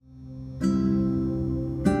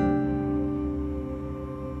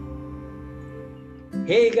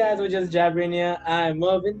Hey guys, we're just jabbering here. I'm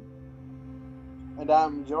Mervin. And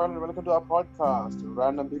I'm John, and welcome to our podcast,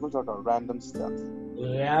 Random People Talk About Random Stuff.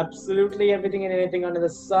 Absolutely everything and anything under the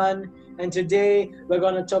sun. And today we're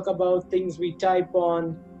gonna talk about things we type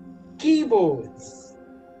on keyboards.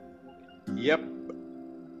 Yep.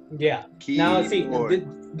 Yeah. Now see,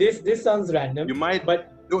 this sounds random. You might,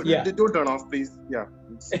 but don't turn off, please. Yeah.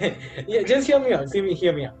 Yeah, just hear me out.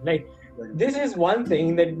 Hear me out. Right. This is one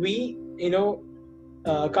thing that we,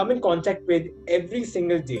 come in contact with every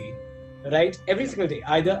single day, right? Every single day.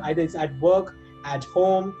 Either it's at work, at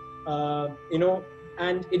home,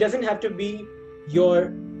 and it doesn't have to be your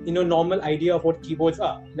normal idea of what keyboards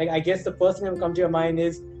are. Like, I guess the first thing that will come to your mind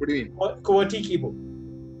is, what do you mean? QWERTY keyboard,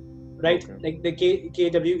 right? Okay. Like the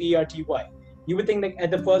KWERTY. You would think like at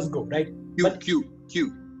the first go, right? Q.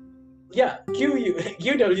 Yeah,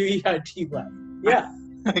 QWERTY. Yeah.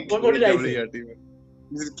 What did I say?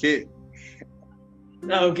 This is K.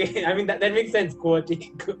 Okay, I mean that makes sense.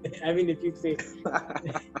 QWERTY. I mean, if you say,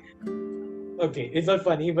 okay, it's not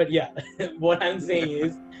funny, but yeah, what I'm saying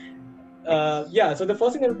is, So the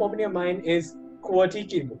first thing that will pop in your mind is QWERTY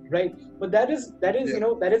keyboard, right? But that is that is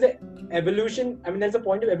an evolution. I mean, there's a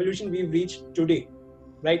point of evolution we've reached today,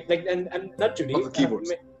 right? Like, and not today. Of the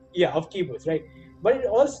keyboards. Of keyboards, right? But it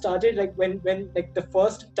all started like when like the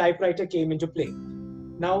first typewriter came into play.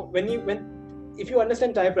 Now, if you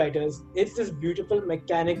understand typewriters, it's this beautiful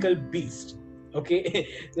mechanical beast. Okay,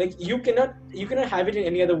 like you cannot have it in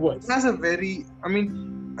any other words. It has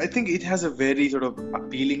I think it has a very sort of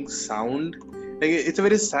appealing sound. Like, it's a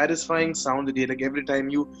very satisfying sound that you like every time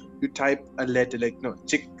you type a letter, like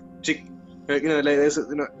chick,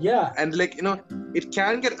 Yeah. And it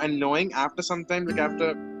can get annoying after some time, but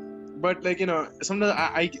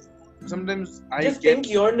sometimes I just think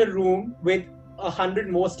you're in a room with 100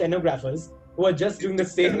 more stenographers who are just doing the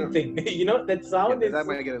same thing. That sound is. That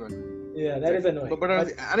might get annoying. Yeah, that is annoying. But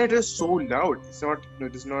and it is so loud.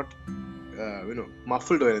 It is not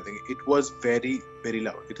muffled or anything. It was very, very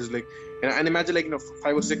loud. It is like, and imagine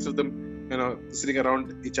 5 or 6 of them, sitting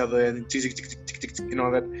around each other and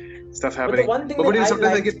that stuff happening. But the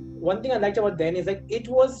one thing I liked about then is like it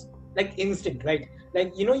was like instant, right?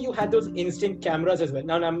 Like you had those instant cameras as well.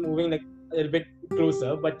 Now I'm moving like a little bit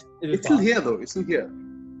closer, but it's still here though. It's still here.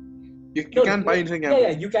 You can buy instant cameras. Yeah,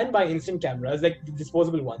 you can buy instant cameras, like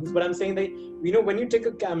disposable ones. But I'm saying that when you take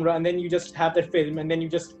a camera and then you just have that film and then you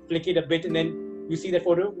just flick it a bit and then you see that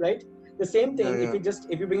photo, right? The same thing. Yeah.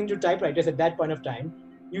 If you bring into typewriters at that point of time,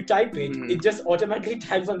 you type it, it just automatically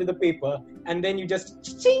types onto the paper, and then you just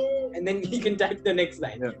ching, and then you can type the next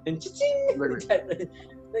line. Yeah. And ching.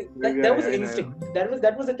 That was instant. Yeah.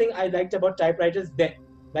 That was the thing I liked about typewriters then,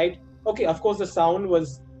 right? Okay, of course the sound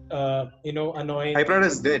was annoying.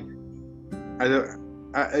 Typewriters dead.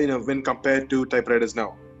 When compared to typewriters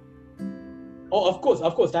now. Oh, of course.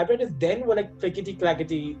 Typewriters then were like clickety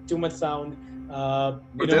clackety, too much sound.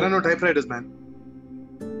 But there are no typewriters, man.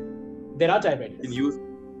 There are typewriters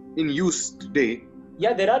in use today.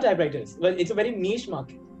 Yeah, there are typewriters. Well, it's a very niche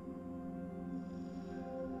market.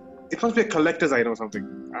 It must be a collector's item or something.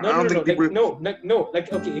 No.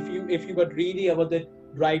 Like, okay, if you got really about the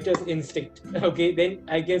writer's instinct, okay, then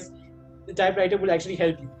I guess the typewriter will actually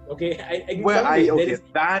help you. Okay,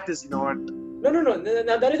 that is not. No.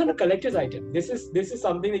 Now that is not a collector's item. This is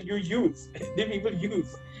something that you use. The people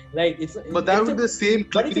use. Like it's. But that would be the same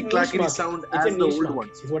clickety clackety sound as the old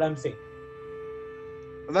ones. Is what I'm saying.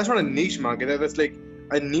 That's not a niche market. That's like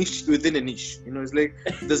a niche within a niche. It's like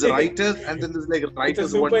there's writers and then there's like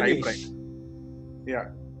writers who want typewriter.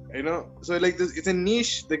 Yeah, So like this, it's a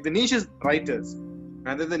niche. Like the niche is writers,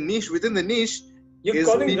 and then the niche within the niche. You're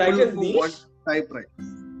calling writers niche? Want typewriters.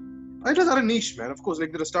 Writers are a niche, man. Of course,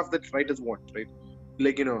 like there are stuff that writers want, right?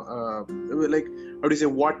 Like like how do you say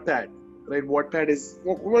Wattpad, right? Wattpad is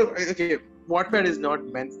Wattpad is not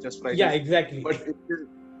meant just for writers. Yeah, exactly. But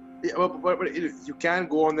you can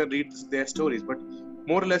go on and read their stories, but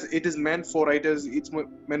more or less it is meant for writers. It's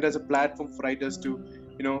meant as a platform for writers to,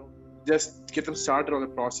 just get them started on the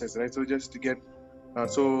process, right? So just to get,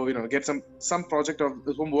 get some project of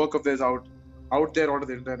some work of theirs out there on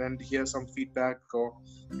the internet and hear some feedback or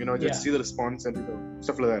just see the response and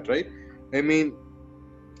stuff like that, right? I mean,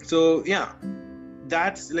 so yeah,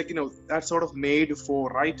 that's like that's sort of made for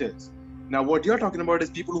writers. Now what you're talking about is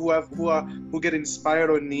people who get inspired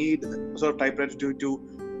or need sort of typewriter to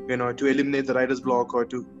eliminate the writer's block or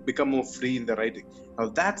to become more free in their writing. Now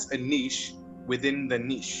that's a niche within the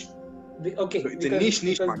niche. Okay, so it's a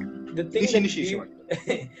niche market. The thing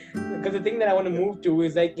because the thing that I want to move to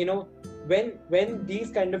is like when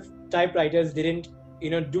these kind of typewriters didn't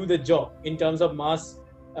do the job in terms of mass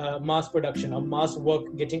mass production or mass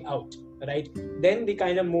work getting out, right? Then they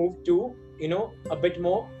kind of moved to, a bit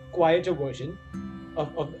more quieter version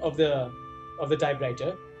of the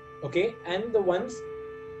typewriter, okay? And the ones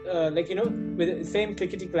with the same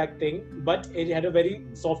clickety clack thing, but it had a very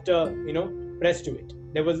softer, press to it.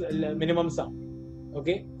 There was a minimum sound,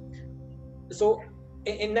 okay? So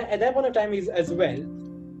at that point of time is as well,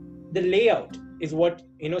 the layout is what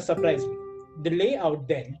surprised me. The layout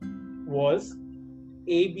then was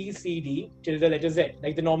A B C D till the letter Z,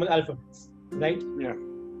 like the normal alphabets, right? Yeah.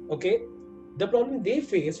 Okay. The problem they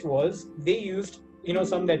faced was they used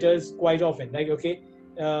some letters quite often, like okay,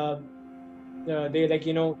 they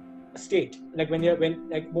state, like when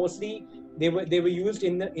mostly they were used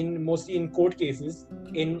mostly in court cases,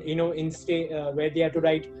 in state where they had to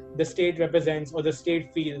write the state represents or the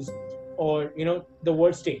state feels, or the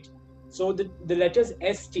word state. So the letters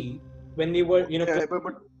ST, when they were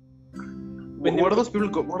but what are those people?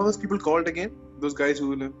 What are those people called again? Those guys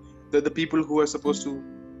who the people who are supposed to.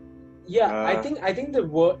 Yeah, I think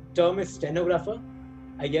the term is stenographer,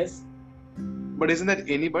 I guess. But isn't that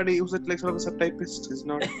anybody who's like sort of a subtypist? Is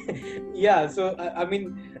not. Yeah, so I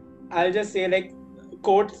mean, I'll just say like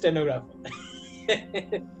court stenographer.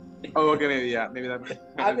 Oh, okay, maybe that.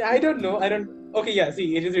 I mean, I don't know. Okay, yeah.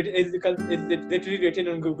 See, it's literally written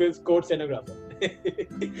on Google's court stenographer.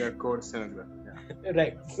 Yeah, court stenographer. Yeah.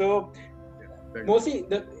 Right. So mostly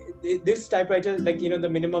this typewriter, like the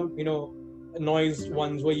minimum noise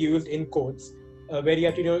ones were used in courts, where you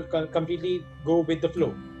have to completely go with the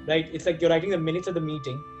flow, right? It's like you're writing the minutes of the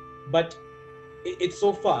meeting, but it's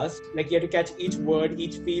so fast, like you have to catch each word,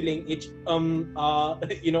 each feeling, each all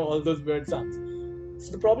those weird sounds.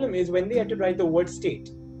 So the problem is when they had to write the word state,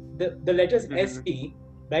 the letters ST,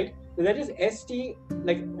 right? The letters ST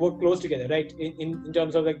like were close together, right? In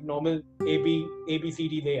terms of like normal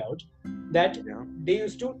ABCD layout, that they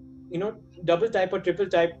used to double type or triple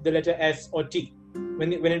type the letter S or T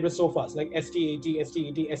when it was so fast, like STAT,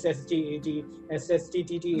 STAT, SSTAT,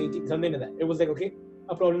 SSTTTAT, something like that. It was like, okay,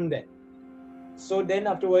 a problem there. So then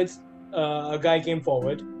afterwards, a guy came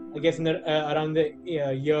forward, I guess around the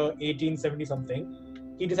year 1870 something.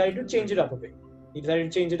 He decided to change it up a bit. He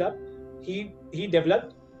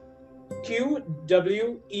developed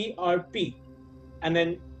QWERP and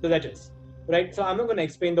then the letters, right? So I'm not going to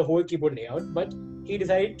explain the whole keyboard layout, but he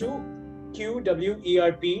decided to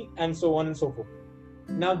QWERP and so on and so forth.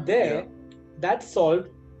 Now that solved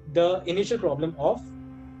the initial problem of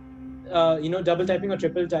double typing or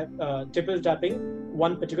triple tapping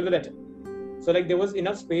one particular letter. So like there was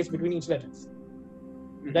enough space between each letters,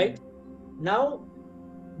 right? Now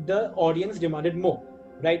the audience demanded more,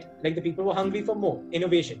 right? Like the people were hungry for more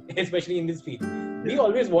innovation, especially in this field. We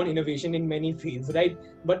always want innovation in many fields, right?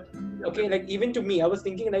 But okay, like even to me, I was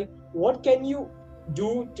thinking like, what can you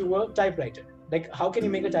do to a typewriter? Like how can you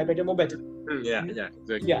make a typewriter more better? Yeah,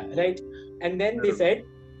 exactly. Yeah, right. And then they said,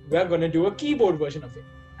 we're gonna do a keyboard version of it.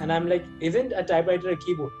 And I'm like, isn't a typewriter a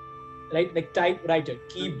keyboard? Right? Like typewriter,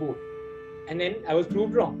 keyboard. And then I was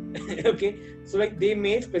proved wrong. Okay. So like they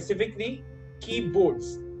made specifically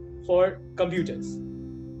keyboards for computers.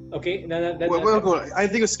 Okay. Well, I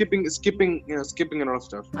think it's skipping a lot of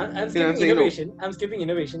stuff. I'm skipping innovation. I'm skipping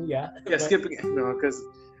innovation. Yeah. Yeah, skipping. No, because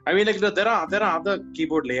I mean, like there are other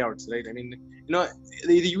keyboard layouts, right? I mean,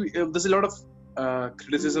 there's a lot of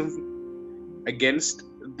criticism against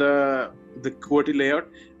the QWERTY layout.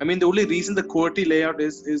 I mean, the only reason the QWERTY layout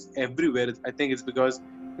is everywhere, I think, is because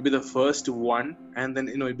maybe the first one, and then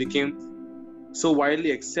it became so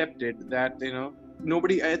widely accepted that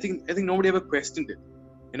nobody. I think nobody ever questioned it.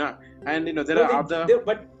 And there are other.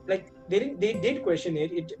 But like they did question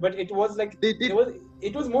it, but it was like they did.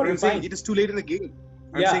 It was more refined. It is too late in the game.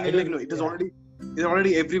 I'm saying it is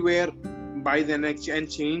already everywhere by then, and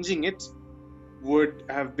changing it would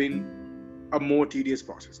have been a more tedious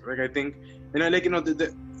process. Like I think there are layouts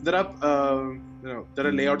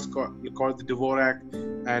called the Dvorak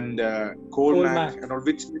and Colmac and all,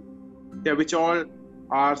 which all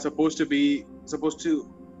are supposed to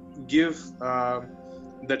give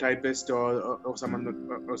the typist or someone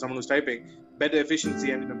who's typing better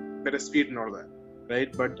efficiency and better speed and all that,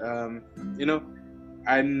 right? But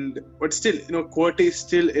but still, QWERTY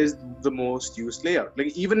still is the most used layout.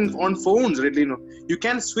 Like even on phones, right? You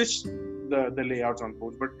can switch the layouts on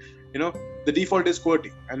phones, but the default is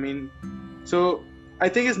QWERTY. I mean, so I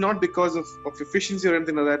think it's not because of efficiency or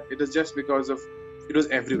anything like that. It is just because of it was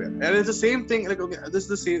everywhere, and it's the same thing. Like okay, this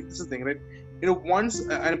is the thing, right? Once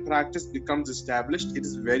a practice becomes established, it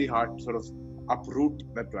is very hard to sort of uproot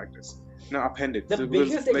that practice. Upend it. The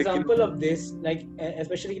biggest example of this, like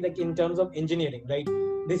especially like in terms of engineering, right?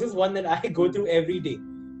 This is one that I go through every day.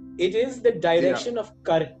 it is the direction of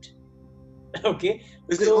current. Okay.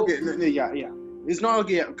 Is it okay? Yeah. It's not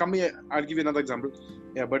okay. Yeah. Come here. I'll give you another example.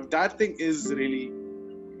 Yeah, but that thing is really.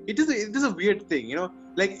 It is a weird thing, you know.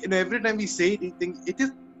 Like, you know, every time we say it, we think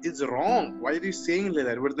it's wrong. Why are you saying like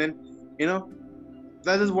that? But then, you know,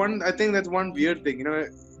 that is one. I think that's one weird thing. You know,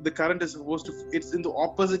 the current is supposed to. It's in the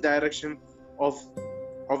opposite direction of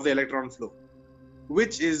the electron flow,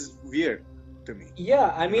 which is weird to me. Yeah,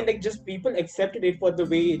 I mean, like, just people accepted it for the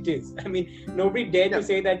way it is. I mean, nobody dared to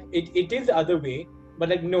say that it is the other way, but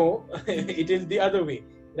like, no, it is the other way,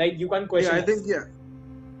 right? You can't question. Yeah, I think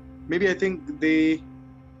maybe I think they.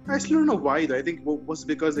 I still don't know why though. I think was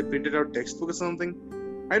because they printed out textbook or something.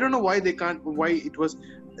 I don't know why they can't. Why it was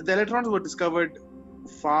the electrons were discovered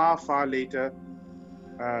far later.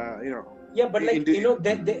 You know. Yeah, but like, you know,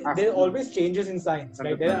 there are always changes in science,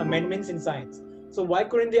 right? There are amendments in science. So why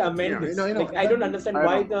couldn't they amend this? Like, I don't understand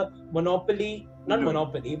why the monopoly, not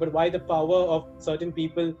monopoly, but why the power of certain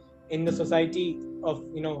people in the society of,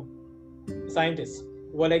 you know, scientists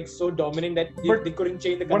were like so dominant that they couldn't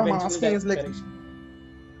change the conventional direction.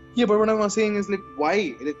 Yeah, but what I'm saying is like,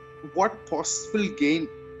 why? Like, what possible gain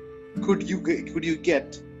could you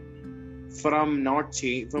get from not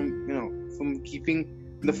change from keeping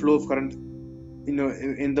the flow of current, you know,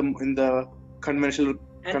 in the conventional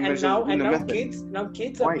now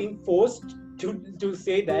kids are being forced to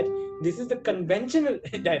say that this is the conventional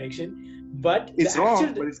direction, but it's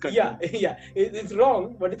wrong. But it's conventional. It's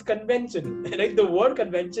wrong, but it's conventional. Right? The word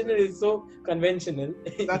conventional is so conventional.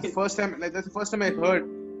 That's the first time. Like, that's the first time I heard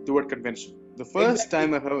the word convention. The first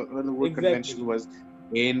time I heard the word convention was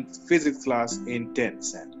in physics class in 10th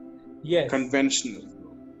standard. Yes. Conventional.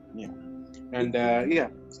 Yeah. And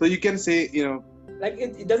so you can say, you know, like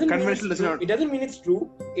it doesn't mean it's true. It doesn't mean it's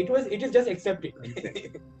true. It is just accepted.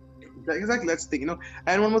 Exactly. That's the thing, you know.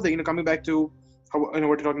 And one more thing, you know, coming back to how, you know,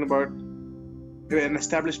 what you're talking about, an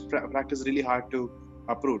established practice is really hard to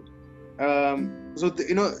uproot. So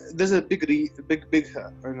you know, there's a big you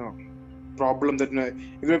know, problem that, you know,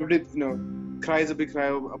 everybody, you know, cries a big cry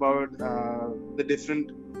about the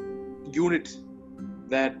different unit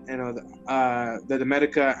that, you know, that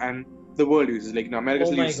America and the world uses. Like, you know, America.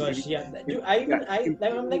 Oh my gosh, yeah.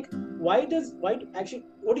 I'm like, why actually?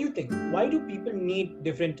 What do you think? Why do people need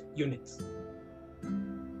different units?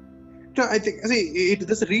 No, I think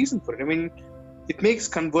there's a reason for it. I mean, it makes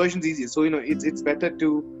conversions easier. So, you know, it's better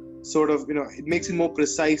to sort of, you know, it makes it more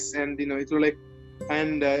precise, and, you know, it's like,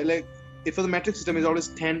 and like, if for the metric system is always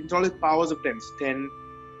 10, it's always powers of 10s, 10,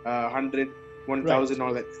 100, 1000, right.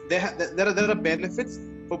 All that. There are benefits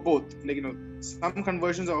for both. Like, you know, some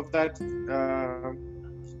conversions of that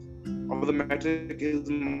of the metric is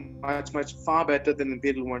much far better than the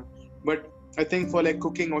imperial one. But I think for like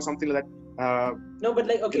cooking or something like that. No, but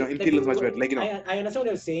like, okay, you know, imperial is much better. Like, you know, I understand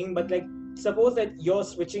what you're saying, but like, suppose that you're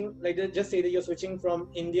switching, like, just say that you're switching from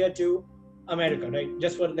India to America, right?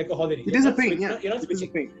 Just for like a holiday. It is a thing, yeah. You're not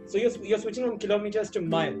switching. So you're switching from kilometers to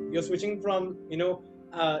mile. You're switching from, you know,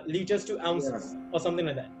 liters to ounces or something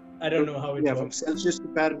like that. I don't know how it works. Yeah, from Celsius to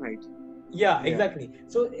Fahrenheit. Yeah, exactly.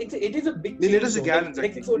 So it is a big change.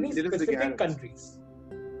 Like it's only specific countries.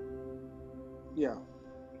 Yeah,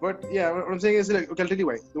 but yeah, what I'm saying is, like, okay, I'll tell you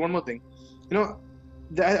why. One more thing, you know,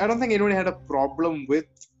 I don't think anyone had a problem with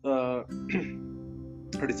how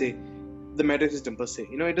to say, the metric system per se.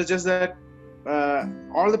 You know, it was just that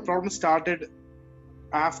all the problems started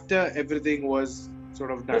after everything was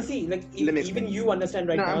sort of done. But see, like, even you understand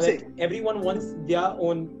now that everyone wants their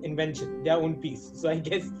own invention, their own piece. So I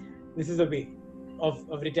guess this is a way of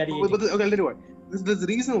retaliating. Okay, I'll tell you why. There's the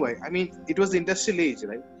reason why. I mean, it was the industrial age,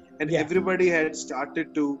 right? And everybody had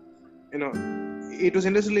started to, you know, it was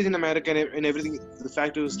industrial age in America, and everything. The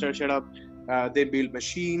factories started shut up. They built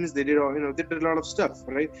machines. They did all, you know, they did a lot of stuff,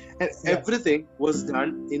 right? And everything was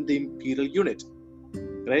done in the imperial unit,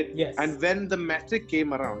 right? Yes. And when the metric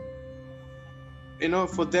came around, you know,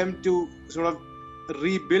 for them to sort of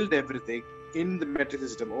rebuild everything in the metric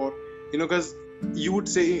system, or, you know, because you would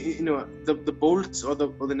say, you know, the bolts or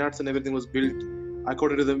the nuts and everything was built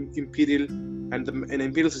according to the imperial and an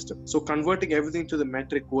imperial system. So converting everything to the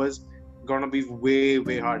metric was gonna be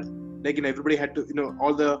way hard. Like, you know, everybody had to, you know,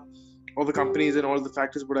 all the companies and all the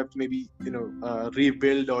factories would have to maybe, you know,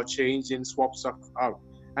 rebuild or change and swap stuff out.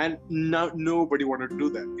 And now nobody wanted to do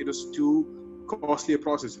that. It was too costly a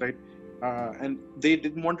process, right? And they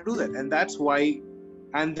didn't want to do that, and that's why.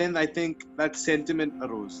 And then I think that sentiment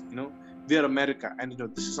arose. You know, we are America, and, you know,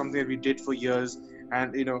 this is something that we did for years,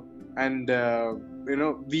 and, you know, and you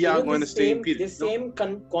know, we are going to stay imperial. This same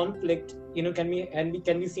conflict, you know, can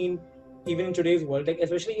be seen even in today's world. Like,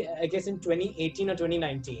 especially, I guess, in 2018 or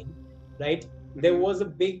 2019, right? there was a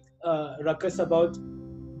big ruckus about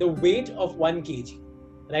the weight of 1 kg,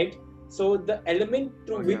 right? So the element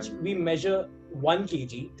through which we measure 1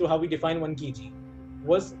 kg, through how we define 1 kg,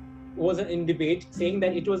 was in debate, saying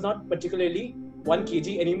that it was not particularly 1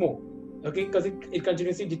 kg anymore, okay, because it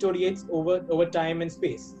continuously deteriorates over time and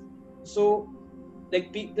space. So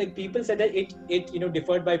like people said that it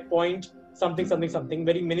differed by point something,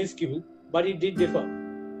 very minuscule, but it did differ.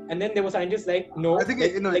 And then there were scientists like, no, I think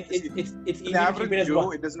it's easy to keep it as Joe,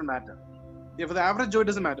 one. it doesn't matter. Yeah, for the average Joe, it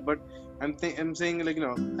doesn't matter. But I'm saying, like,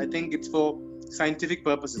 I think it's for scientific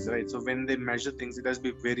purposes, right? So when they measure things, it has to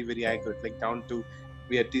be very, very accurate, like down to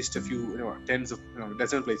be at least a few, tens of,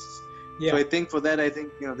 decimal places. Yeah. So I think for that,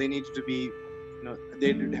 they need to be,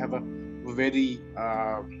 they did have a very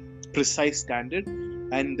precise standard,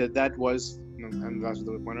 and that was, and that's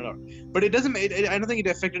what they pointed out. But it doesn't. I don't think it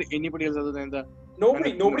affected anybody else other than the.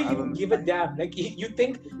 Nobody give a damn. Like, you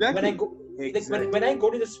think when I go, when I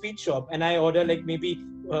go to the sweet shop and I order like maybe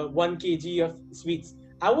 1 kg of sweets,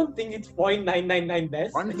 I won't think it's 0.999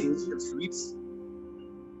 best. 1 kg of sweets.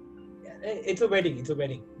 It's a wedding.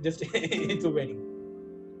 Just it's a wedding.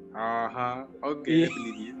 Okay, I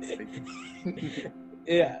believe you.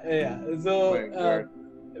 Yeah. So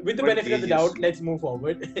with the benefit of the doubt, let's move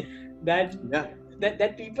forward.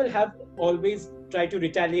 that people have always tried to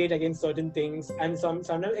retaliate against certain things, and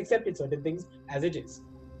sometimes accepted certain things as it is.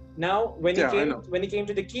 Now, when it came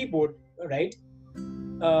to the keyboard, right?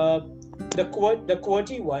 The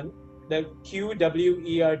QWERTY one, the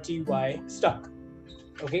QWERTY stuck.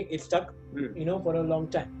 Okay, it stuck, for a long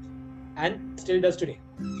time, and still does today.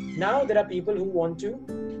 Now there are people who want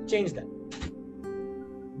to change that.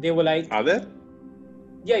 They were like, are there?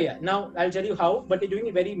 Yeah. Now I'll tell you how, but they're doing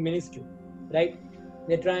it very minuscule, right?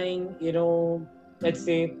 They're trying, let's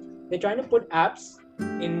say they're trying to put apps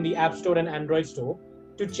in the App Store and Android Store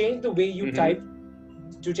to change the way you type,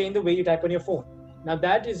 on your phone. Now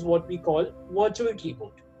that is what we call virtual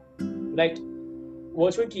keyboard, right?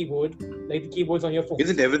 Virtual keyboard, like the keyboards on your phone.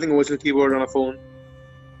 Isn't everything virtual keyboard on a phone?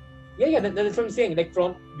 Yeah, that's what I'm saying. Like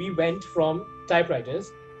we went from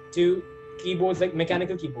typewriters to keyboards, like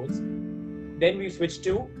mechanical keyboards. Then we switched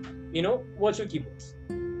to, virtual keyboards.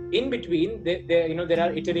 In between, there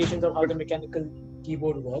are iterations of how the mechanical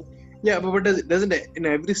keyboard works. Yeah, but doesn't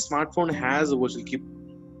every smartphone has a virtual keyboard?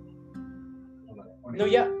 No,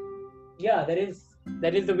 yeah, that is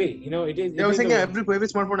the way. It is. I was saying every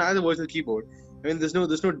smartphone has a virtual keyboard. I mean, there's no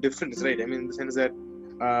difference, right? I mean, in the sense that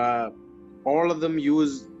all of them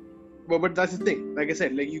use. But that's the thing. Like I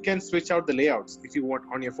said, like you can switch out the layouts if you want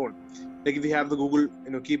on your phone. Like if you have the Google,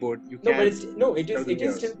 keyboard, you can. It is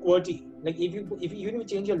still QWERTY. Like if you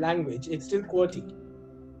change your language, it's still QWERTY.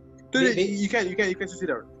 You can switch it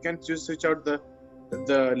out. You can just switch out the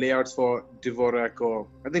layouts for Dvorak, or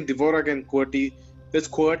I think Dvorak and QWERTY. There's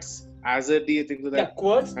Quartz, AZERTY, things like that. Yeah,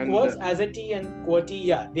 Quartz, AZERTY, and QWERTY.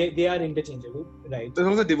 Yeah, they are interchangeable, right? There's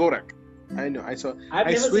also Dvorak. I know. I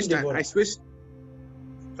switched. I switched.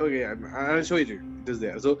 Okay, I'll show you. It is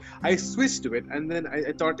there. So I switched to it, and then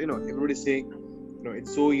I thought, everybody's saying,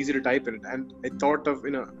 it's so easy to type in it, and I thought,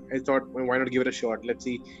 well, why not give it a shot? Let's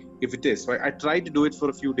see if it is. So I tried to do it for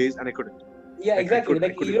a few days, and I couldn't. Yeah, exactly.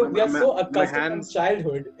 We are so accustomed from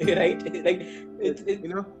childhood, right? Like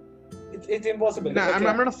it's impossible. No, I'm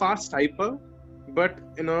not a fast typer, but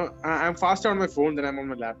I'm faster on my phone than I'm on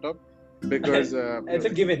my laptop, because it's a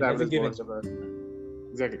given.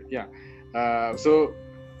 Exactly. Yeah. So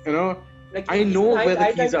like I know where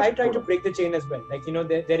the keys are. I try to break the chain as well. Like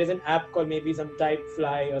there is an app called maybe some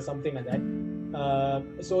Typefly or something like that.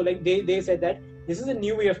 So like they said that this is a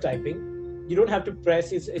new way of typing. You don't have to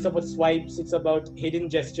press. It's about swipes. It's about hidden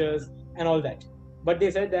gestures and all that. But they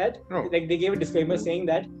said that like they gave a disclaimer saying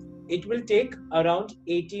that it will take around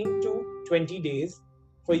 18 to 20 days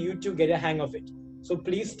for you to get a hang of it. So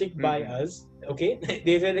please stick by us. Okay,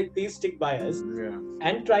 they said like please stick by us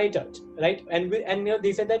and try it out, right? And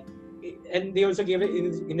they said that, and they also gave it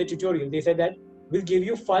in the tutorial. They said that we'll give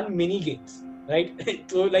you fun mini games, right?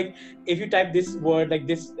 So like if you type this word like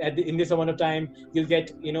this in this amount of time, you'll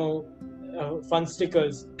get fun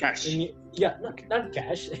stickers. Cash. Not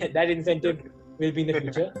cash. That incentive will be in the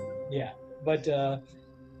future. Yeah, but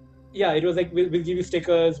it was like we'll give you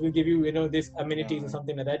stickers. We'll give you this amenities or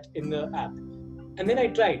something like that in the app. And then I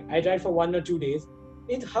tried for 1 or 2 days.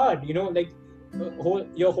 It's hard, like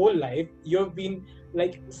your whole life you've been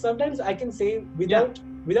like, sometimes I can say without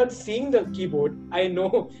seeing the keyboard, I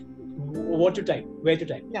know what to type, where to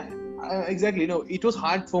type. Yeah, exactly. It was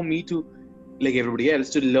hard for me to, like everybody else,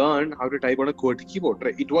 to learn how to type on a QWERTY keyboard,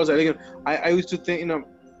 right? It was, I used to think,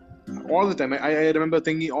 all the time. I remember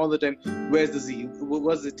thinking all the time, where's the Z?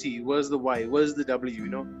 Where's the T? Where's the Y? Where's the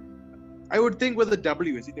W? I would think where the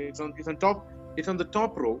W is. It's on top. It's on the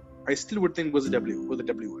top row. I still would think where the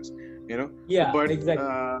W is. Yeah, But exactly.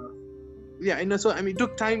 So it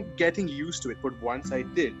took time getting used to it. But once I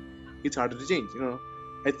did, it's harder to change.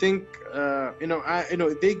 I think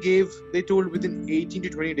they told within 18 to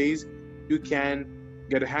 20 days you can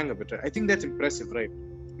get a hang of it. I think that's impressive, right?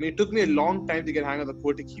 It took me a long time to get a hang of the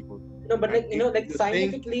QWERTY keyboard. No, but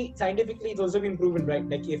scientifically, it's also been proven, right?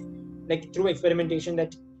 If through experimentation,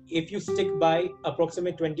 that if you stick by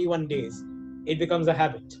approximate 21 days, it becomes a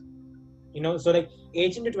habit. So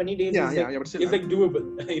 18 to 20 days is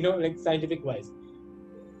doable. Scientific wise.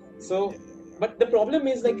 So, but the problem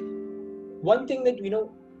is one thing that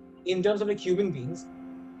in terms of human beings,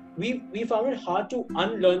 we found it hard to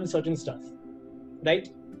unlearn certain stuff, right?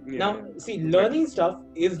 Now, see, learning stuff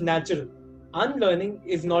is natural. Unlearning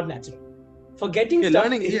is not natural. Forgetting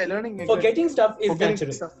stuff is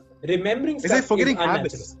natural. Remembering stuff is forgetting unnatural.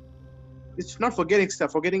 Habits. It's not forgetting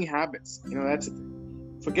stuff. Forgetting habits. That's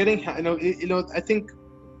forgetting. I think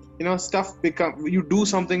stuff you do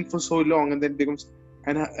something for so long and then it becomes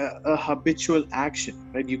a habitual action,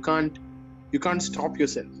 right? You can't stop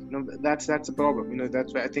yourself. That's the problem.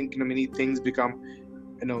 That's why I think many things become.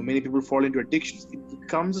 Many people fall into addictions. It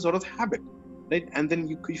becomes a sort of habit, right? And then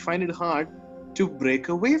you find it hard to break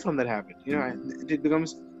away from that habit. It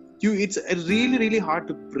becomes it's really, really hard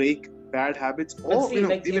to break bad habits. But see,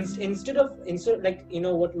 instead of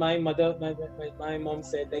what my mom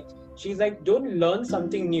said, she's like, don't learn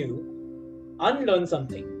something new, unlearn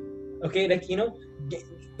something. Okay,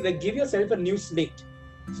 give yourself a new slate.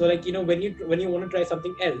 So when you want to try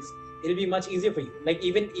something else, it'll be much easier for you.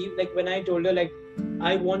 Even when I told her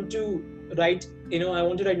I want to write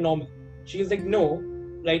normal, she's like, no,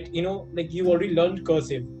 right? You already learned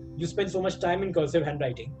cursive. You spend so much time in cursive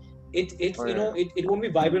handwriting. It won't be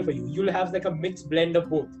viable for you. You'll have a mixed blend of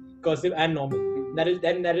both cursive and normal.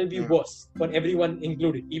 That'll be worse for everyone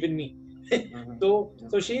included, even me. So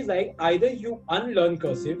she's like, either you unlearn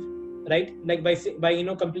cursive, right? By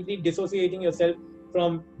completely dissociating yourself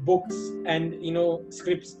from books and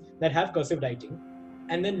scripts that have cursive writing,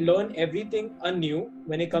 and then learn everything anew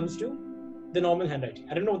when it comes to the normal handwriting.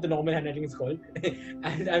 I don't know what the normal handwriting is called.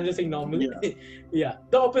 And I'm just saying normal. The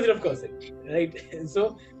opposite of cursive, right?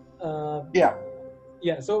 So So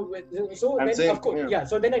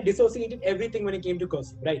then I dissociated everything when it came to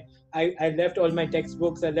cursive, right? I left all my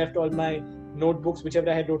textbooks, I left all my notebooks, whichever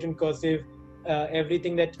I had wrote in cursive,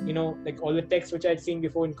 everything that all the text which I had seen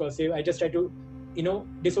before in cursive. I just tried to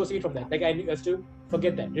dissociate from that. I used to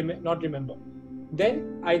forget that, not remember.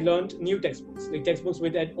 Then I learned new textbooks, textbooks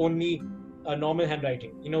with only normal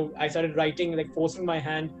handwriting. I started writing, forcing my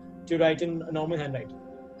hand to write in normal handwriting,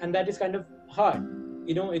 and that is kind of hard.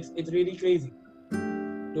 It's really crazy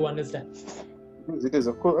to understand. It is,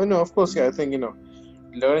 of course. No, of course. Yeah, I think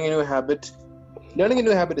learning a new habit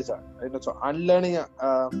is hard. So unlearning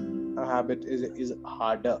a habit is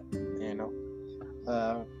harder.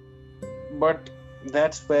 But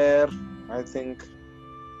that's where I think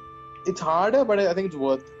it's harder, but I think it's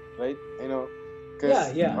worth it, right?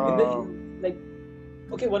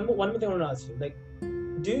 Okay, one more thing I want to ask you.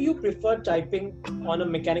 Do you prefer typing on a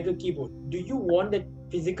mechanical keyboard? Do you want that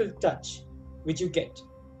physical touch which you get,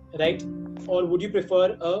 right? Or would you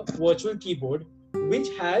prefer a virtual keyboard which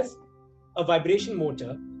has a vibration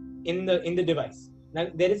motor in the device? Now,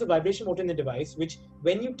 there is a vibration motor in the device which,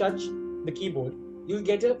 when you touch the keyboard, you'll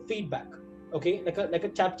get a feedback, okay, like a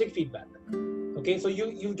taptic feedback. Okay, so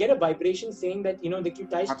you get a vibration saying that that you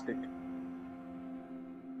touched.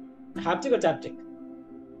 Haptic or taptic?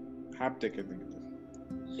 Haptic, I think it is.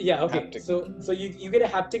 Yeah, okay. Haptic. So you get a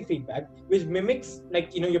haptic feedback which mimics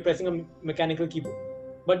you're pressing a mechanical keyboard.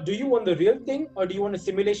 But do you want the real thing, or do you want a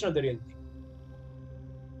simulation of the real thing?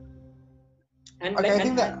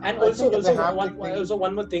 And also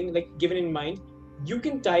one more thing, given in mind, you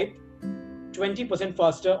can type 20%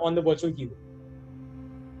 faster on the virtual keyboard.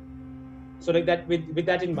 So that with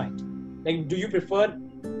that in mind, do you prefer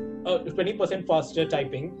 20% faster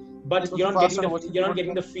typing, but you're not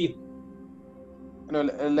getting the feel?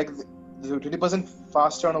 20%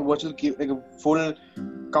 faster on a virtual key, a full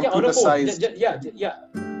computer size.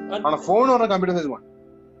 On a phone or a computer size one?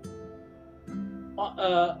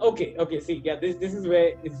 Okay. See, this is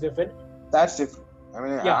where it's different. That's different.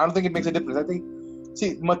 I don't think it makes a difference. I think,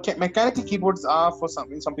 mechanical keyboards are for some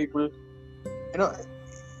people.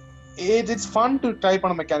 It's fun to type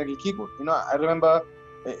on a mechanical keyboard. I remember,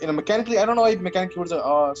 mechanically, I don't know if mechanical keyboards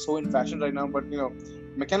are so in fashion right now, but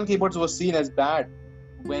mechanical keyboards were seen as bad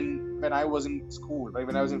when I was in school, right?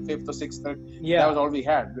 When I was in 5th or 6th, that Yeah. was all we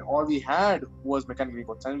had. All we had was mechanical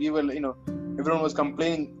keyboards, and we were, everyone was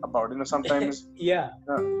complaining about, sometimes Yeah.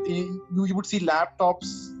 you would see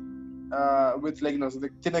laptops with so the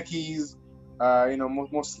thinner keys,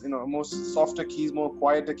 most softer keys, more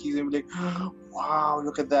quieter keys, and you'd be like, wow,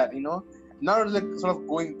 look at that, Now it's like sort of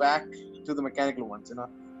going back to the mechanical ones,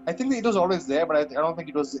 I think it was always there, but I don't think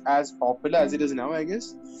it was as popular as it is now, I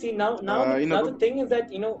guess. See, now the thing is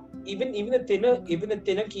that even the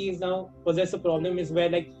thinner keys now possess a problem, is where,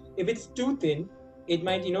 like, if it's too thin, it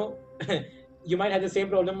might you might have the same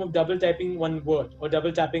problem of double typing one word or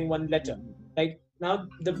double tapping one letter. Like, now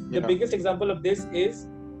the biggest example of this is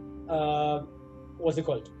what's it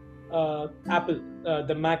called? Apple,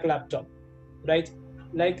 the Mac laptop, right?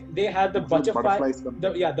 Like, they had the butterfly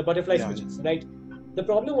switches, right? The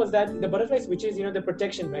problem was that the butterfly switches, the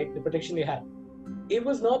protection, right? The protection they had, it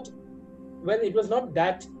was not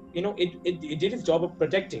that, it did its job of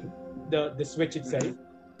protecting the switch itself,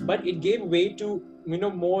 but it gave way to,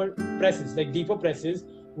 more presses, like deeper presses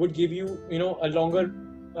would give you, a longer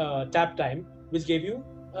tap time, which gave you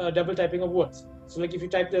double typing of words. So, like, if you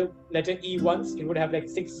type the letter E once, it would have like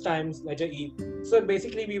 6 times letter E. So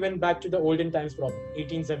basically, we went back to the olden times problem,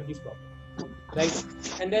 1870s problem. Right,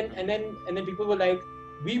 and then people were like,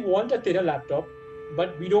 we want a thinner laptop,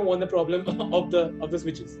 but we don't want the problem of the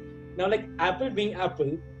switches. Now, like, Apple being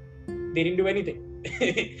Apple, they didn't do anything.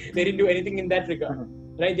 They didn't do anything in that regard,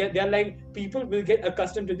 right? They're like, people will get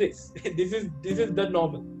accustomed to this. This is the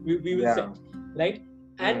normal. We will set, right?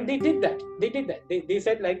 And they did that. They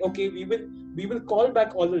said, like, okay, we will call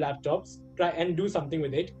back all the laptops, try and do something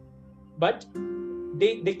with it, but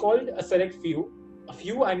they called a select few. A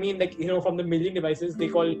few, I mean, like, from the million devices, they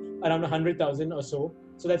call around 100,000 or so.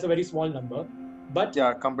 So that's a very small number. But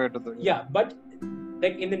compared to the but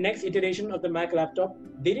like, in the next iteration of the Mac laptop,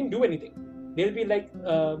 they didn't do anything. They'll be like,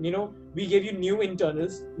 we gave you new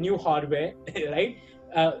internals, new hardware, right?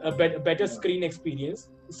 A better screen experience.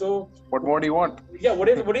 So what more do you want? Yeah, what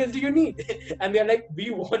else do you need? And they're like,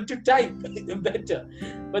 we want to type better.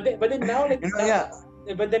 But then now, like,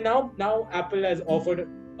 but then now Apple has offered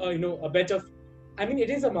a better. I mean, it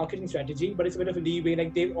is a marketing strategy, but it's a bit of a leeway.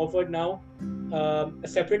 Like, they've offered now a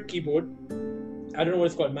separate keyboard. I don't know what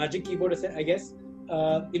it's called, Magic Keyboard, I guess.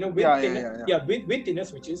 With thinner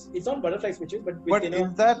switches. It's not butterfly switches, but with thinner.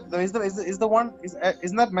 Isn't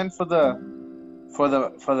that meant for the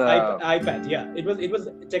iPad? Yeah, it was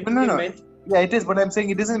technically meant. Yeah, it is. But I'm saying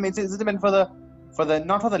it isn't. Is it meant for the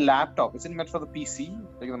not for the laptop? Is it meant for the PC,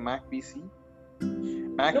 like the Mac PC?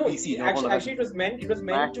 PC. Actually, it was meant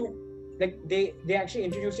Mac. To. Like, they actually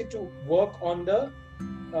introduced it to work on the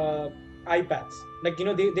iPads. Like,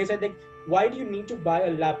 they said, like, why do you need to buy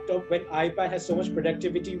a laptop when iPad has so much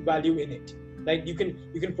productivity value in it? Like, you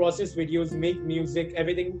can process videos, make music,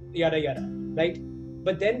 everything, yada yada, right?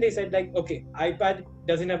 But then they said, like, okay, iPad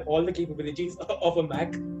doesn't have all the capabilities of a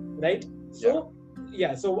Mac, right? So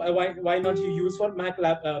so why not you use for Mac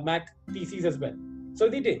PCs as well? So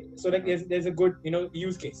they did. So, like, there's a good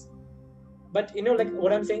use case. But, like,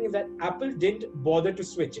 what I'm saying is that Apple didn't bother to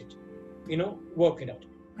switch it, work it out.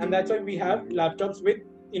 And that's why we have laptops with,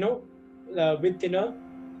 with thinner,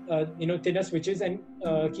 thinner switches and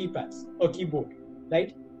keypads or keyboard,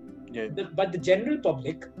 right? Yeah. But the general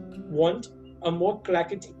public want a more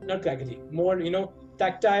more,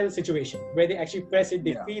 tactile situation where they actually press it,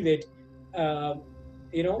 they feel it, and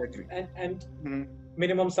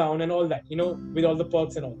minimum sound and all that, with all the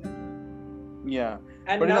perks and all that. Yeah.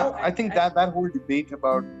 And but now, I think that whole debate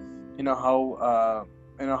about how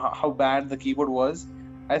bad the keyboard was,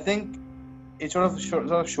 I think it sort of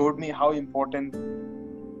showed me how important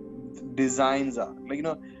designs are. Like,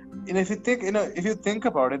 if you think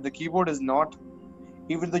about it, the keyboard is not,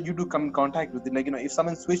 even though you do come in contact with it, like, if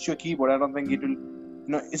someone switched your keyboard, I don't think it will,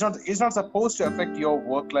 it's not supposed to affect your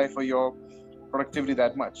work life or your productivity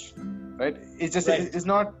that much, right? It's just it's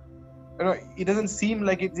not. It doesn't seem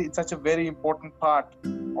like it's such a very important part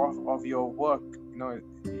of your work,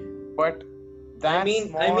 but that I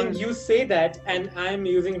mean, you say that, and I'm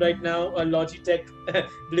using right now a Logitech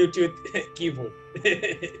Bluetooth keyboard.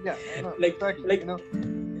 Yeah,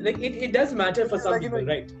 it does matter for some people,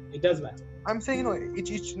 right? It does matter. I'm saying,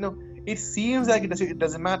 it seems like it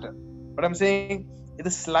doesn't matter, but I'm saying it's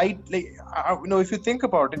a slight, like, if you think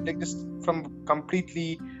about it, like, just from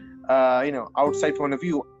completely outside point of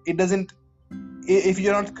view, it doesn't, if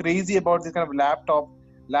you're not crazy about this kind of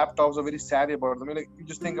laptops are very savvy about them, like, you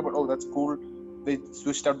just think about, oh, that's cool, they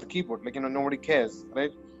switched out the keyboard, like, nobody cares,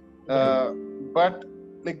 right? But,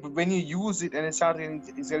 like, when you use it and it starts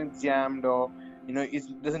getting jammed, or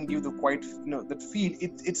it doesn't give the quite that feel.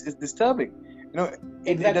 It's disturbing.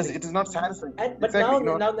 Exactly. It is not satisfying. But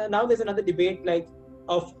exactly, now there's another debate like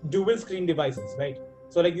of dual screen devices, right?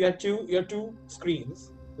 So like you have two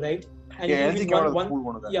screens, right? And yeah, you're LG using came out with a cool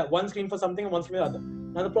one of that. one screen for something and one screen for the other.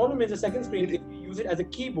 Now the problem is the second screen, if you use it as a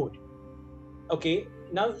keyboard, okay,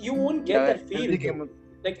 now you won't get that feel.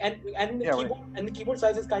 Like and the keyboard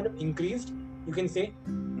size is kind of increased, you can say,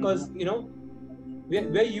 because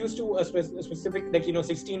we're used to a specific, like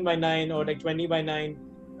 16 by 9 or like 20 by 9,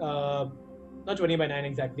 not 20 by 9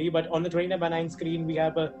 exactly, but on the 20 by 9 screen we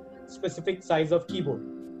have a specific size of keyboard.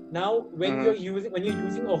 Now when you're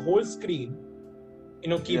using a whole screen,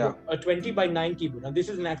 keyboard, a 20 by 9 keyboard. Now this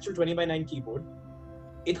is an actual 20 by 9 keyboard.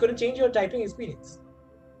 It's going to change your typing experience,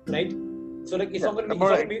 right? So like it's not going to be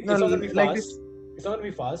fast. It's not going to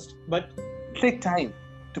be fast, but take time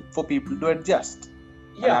for people to adjust.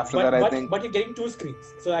 Yeah, but you're getting two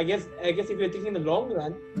screens. So I guess if you're thinking in the long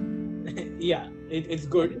run, yeah, it's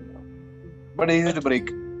good. But easy to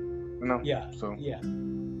break. Yeah. So yeah.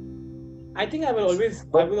 I think I will always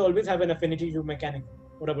have an affinity to mechanical.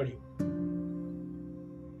 What about you?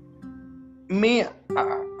 Me,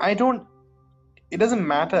 I don't. It doesn't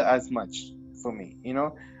matter as much for me.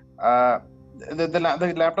 The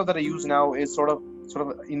laptop that I use now is sort of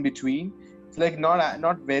in between. It's like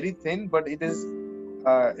not very thin, but it is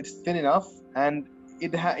it's thin enough, and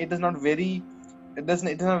it doesn't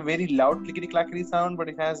have very loud clickety clackety sound, but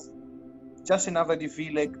it has just enough that you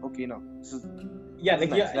feel like this is like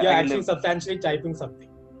nice. You're actually substantially typing something.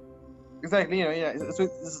 Exactly, so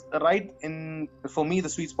it's right in, for me, the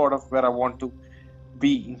sweet spot of where I want to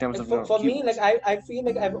be in terms of for me, like I feel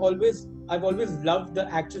like I've always loved the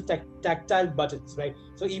actual tactile buttons, right?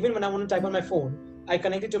 So even when I want to type on my phone, I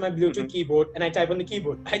connect it to my Bluetooth keyboard and I type on the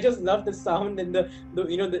keyboard. I just love the sound and the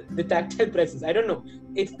tactile presses. I don't know.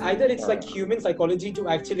 It's either like human psychology to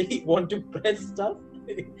actually want to press stuff.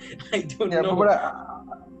 I don't know.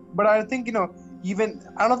 But I think even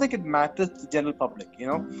I don't think it matters to the general public,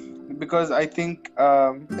 because I think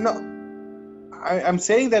I'm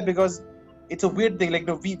saying that because it's a weird thing. Like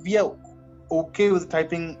we are okay with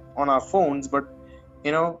typing on our phones, but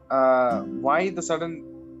why the sudden?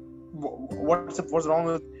 What's wrong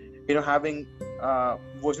with having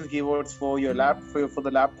virtual keyboards for your for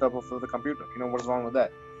the laptop or for the computer? What's wrong with that?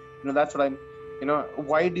 That's what I'm.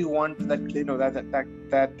 Why do you want that?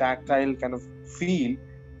 That tactile kind of feel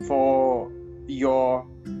for your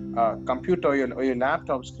computer or your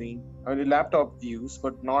laptop screen or your laptop use,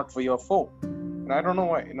 but not for your phone. And I don't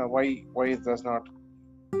know why that's not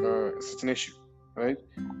such an issue, right?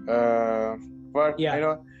 But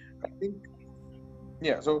I think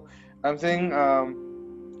so I'm saying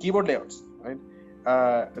keyboard layouts, right?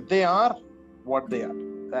 They are what they are.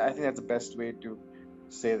 I think that's the best way to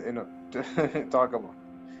say, to talk about,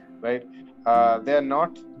 right? They are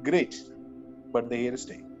not great, but they're here to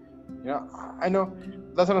stay. I know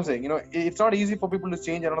that's what I'm saying. It's not easy for people to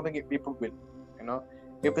change. I don't think people will.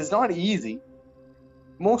 If it's not easy,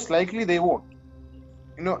 most likely they won't.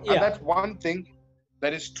 And that's one thing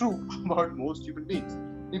that is true about most human beings.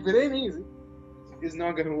 If it ain't easy, it's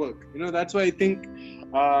not going to work. That's why I think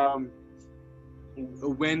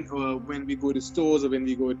when we go to stores or when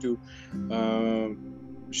we go to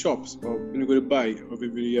shops or when we go to buy or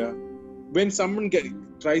when someone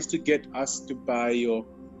tries to get us to buy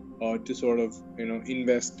or to sort of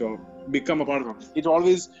invest or become a part of it, it's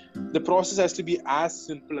always the process has to be as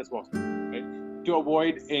simple as possible, right? To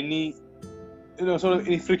avoid any sort of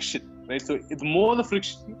any friction, right? So the more the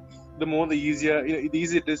friction, the more the easier the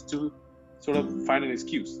easier it is to sort of find an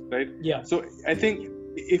excuse, right? Yeah. So I think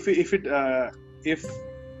if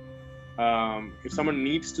someone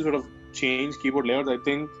needs to sort of change keyboard layouts, I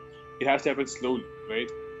think it has to happen slowly, right?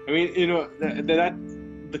 I mean, that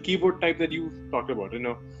the keyboard type that you talked about,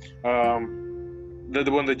 the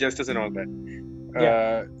one, the gestures and all that.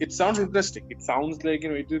 It sounds interesting. It sounds like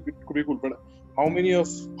it could be cool. But how many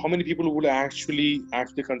people would actually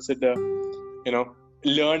consider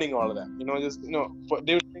learning all of that? But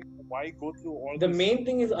they would think, why go through all the main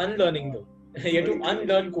thing is unlearning, though. You have to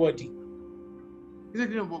unlearn QWERTY.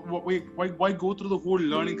 Exactly. Why go through the whole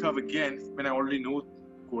learning curve again when I already know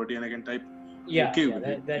QWERTY and I can type okay with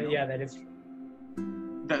it? That is true.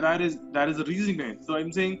 That is the reasoning behind it. So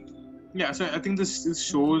I'm saying, so I think this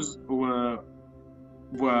shows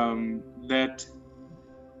that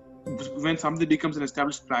when something becomes an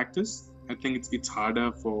established practice, I think it's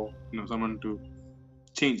harder for someone to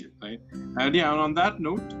change it, right? And on that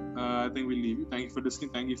note, I think we'll leave you. Thank you for listening.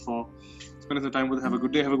 Thank you for spending some time with us. Have a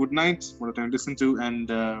good day. Have a good night. What a time to listen to. And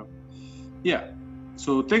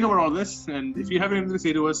so think about all this. And if you have anything to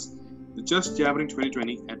say to us,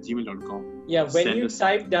 justjabbering2020@gmail.com. Yeah, when Send you us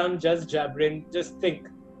type down just jabbering, just think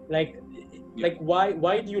like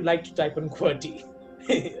why do you like to type on QWERTY?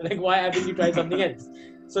 Like why haven't you tried something else?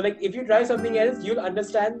 So like if you try something else, you'll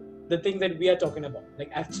understand the thing that we are talking about.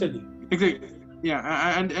 Like actually. Exactly.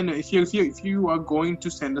 Yeah, and if you are going to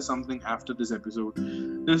send us something after this episode,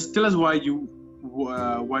 just tell us why you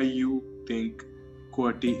think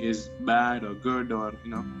QWERTY is bad or good or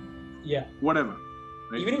Yeah. whatever.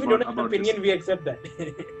 Right? Even if you don't have an opinion, we accept that.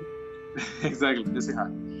 Exactly. Just say hi.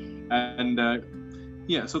 And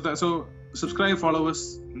so subscribe, follow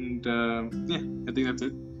us, and I think that's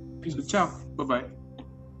it. Peace. So ciao. Bye bye.